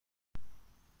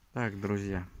Так,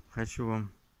 друзья, хочу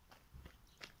вам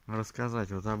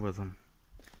рассказать вот об этом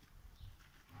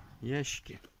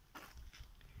ящике.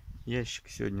 Ящик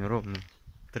сегодня ровно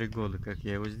 3 года, как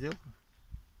я его сделал.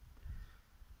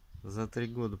 За 3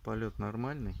 года полет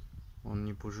нормальный. Он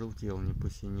не пожелтел, не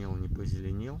посинел, не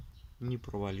позеленел, не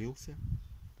провалился.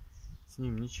 С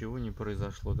ним ничего не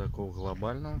произошло такого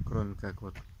глобального, кроме как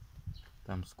вот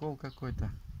там скол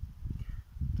какой-то.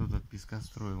 Тут от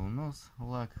пескостроил нос,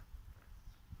 лак.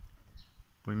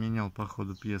 Поменял по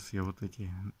ходу пьесы я вот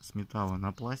эти с металла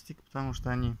на пластик, потому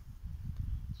что они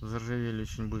заржавели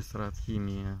очень быстро от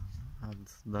химии, от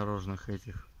дорожных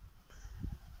этих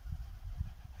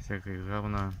всякой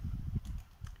говна.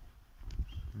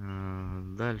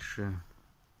 Дальше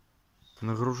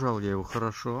нагружал я его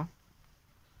хорошо.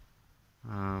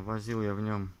 Возил я в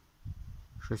нем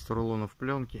 6 рулонов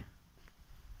пленки.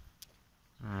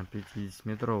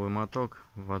 50-метровый моток.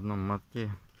 В одном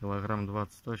мотке килограмм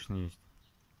 20 точно есть.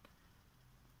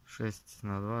 6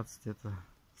 на 20 это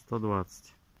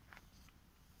 120.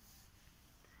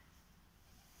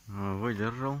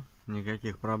 Выдержал,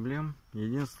 никаких проблем.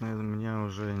 Единственное, меня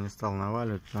уже не стал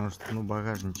наваливать, потому что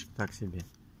багажничек так себе,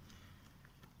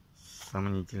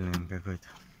 сомнительный какой-то.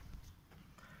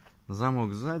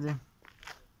 Замок сзади,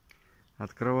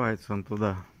 открывается он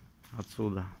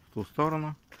отсюда в ту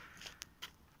сторону.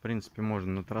 В принципе,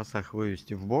 можно на трассах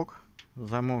вывести в бок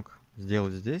замок,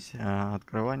 сделать здесь, а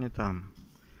открывание там.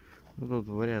 Тут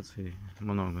вариаций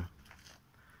много.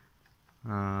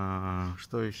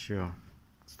 Что еще?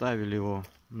 Ставили его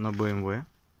на BMW.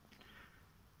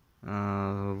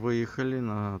 Выехали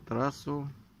на трассу.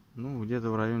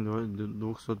 Где-то в районе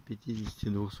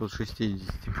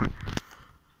 250-260.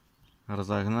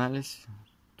 Разогнались.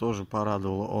 Тоже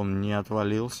порадовало. Он не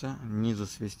отвалился, не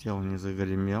засвистел, не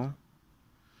загремел.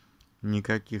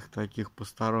 Никаких таких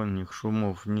посторонних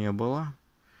шумов не было.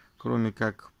 Кроме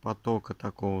как потока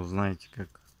такого, знаете,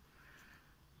 как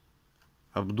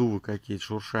обдувы какие-то,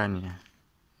 шуршания.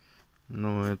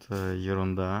 Это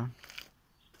ерунда.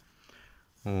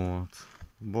 Вот.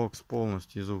 Бокс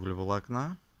полностью из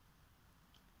углеволокна.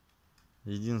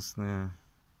 Единственное,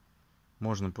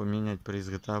 можно поменять при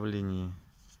изготовлении,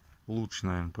 лучше,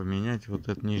 наверное, поменять вот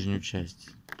эту нижнюю часть.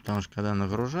 Потому что когда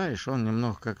нагружаешь, он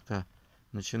немного как-то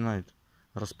начинает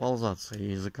расползаться,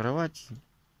 и закрывать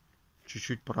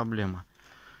чуть-чуть проблема.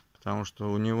 Потому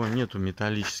что у него нету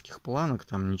металлических планок,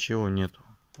 там ничего нету.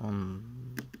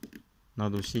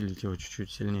 Надо усилить его чуть-чуть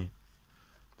сильнее.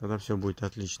 Тогда все будет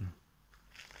отлично.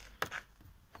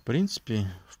 В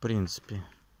принципе,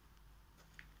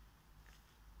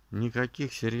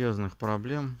 никаких серьезных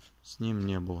проблем с ним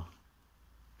не было.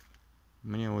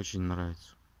 Мне очень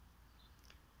нравится.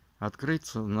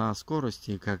 Открыться на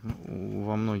скорости, как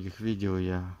во многих видео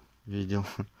я видел,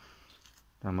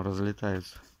 там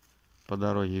разлетаются по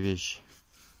дороге вещи.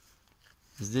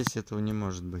 Здесь этого не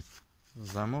может быть.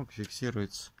 Замок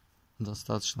фиксируется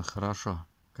достаточно хорошо,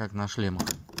 как на шлемах.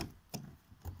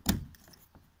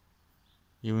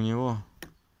 И у него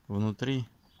внутри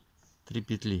 3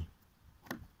 петли.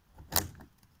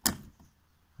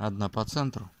 Одна по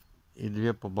центру и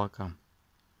 2 по бокам.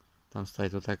 Там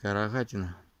стоит вот такая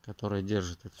рогатина, которая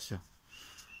держит это все.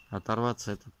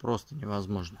 Оторваться это просто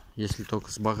невозможно. Если только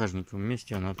с багажником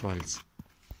вместе он отвалится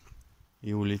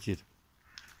и улетит.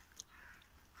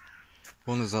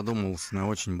 Он и задумывался на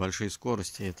очень большие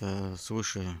скорости. Это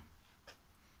свыше,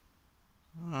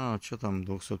 что там,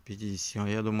 250.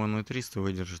 Я думаю, он и 300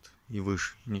 выдержит и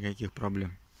выше. Никаких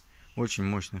проблем. Очень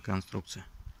мощная конструкция.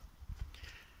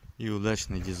 И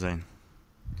удачный дизайн.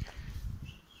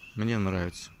 Мне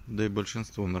нравится. Да и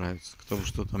большинству нравится. Кто бы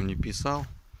что там не писал.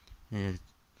 Я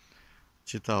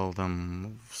читал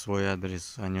там в свой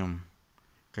адрес о нем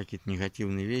какие-то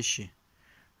негативные вещи.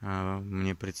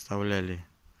 Мне представляли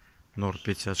Норд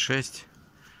 56.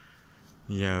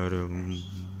 Я говорю,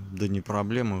 да не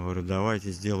проблема. Говорю,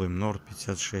 давайте сделаем Норд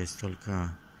 56.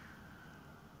 Только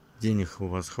денег у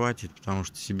вас хватит, потому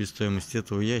что себестоимость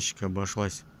этого ящика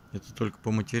обошлась. Это только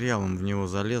по материалам в него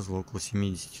залезло около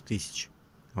 70 тысяч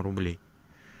рублей.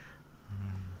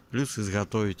 Плюс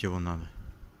изготовить его надо.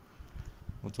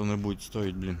 Вот он и будет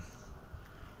стоить,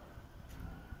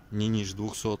 не ниже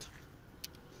 200.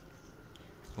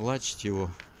 Лачить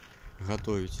его,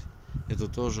 готовить, это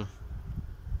тоже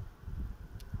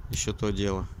еще то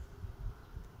дело.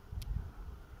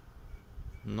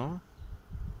 Но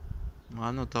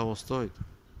оно того стоит.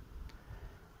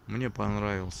 Мне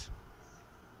понравился.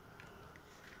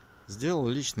 Сделал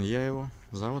лично я его.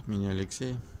 Зовут меня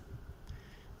Алексей.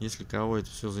 Если кого это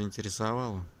все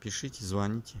заинтересовало, пишите,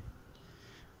 звоните.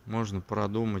 Можно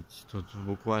продумать, тут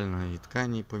буквально и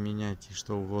ткани поменять, и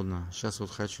что угодно. Сейчас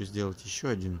вот хочу сделать еще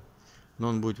один, но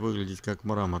он будет выглядеть как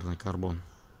мраморный карбон.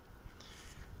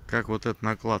 Как вот эта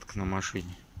накладка на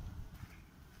машине.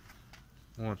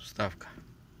 Вот вставка.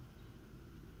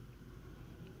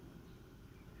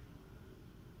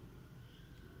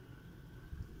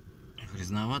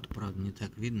 Грязновато, правда, не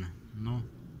так видно, но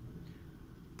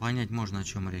понять можно, о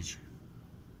чем речь.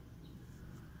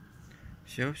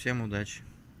 Все, всем удачи.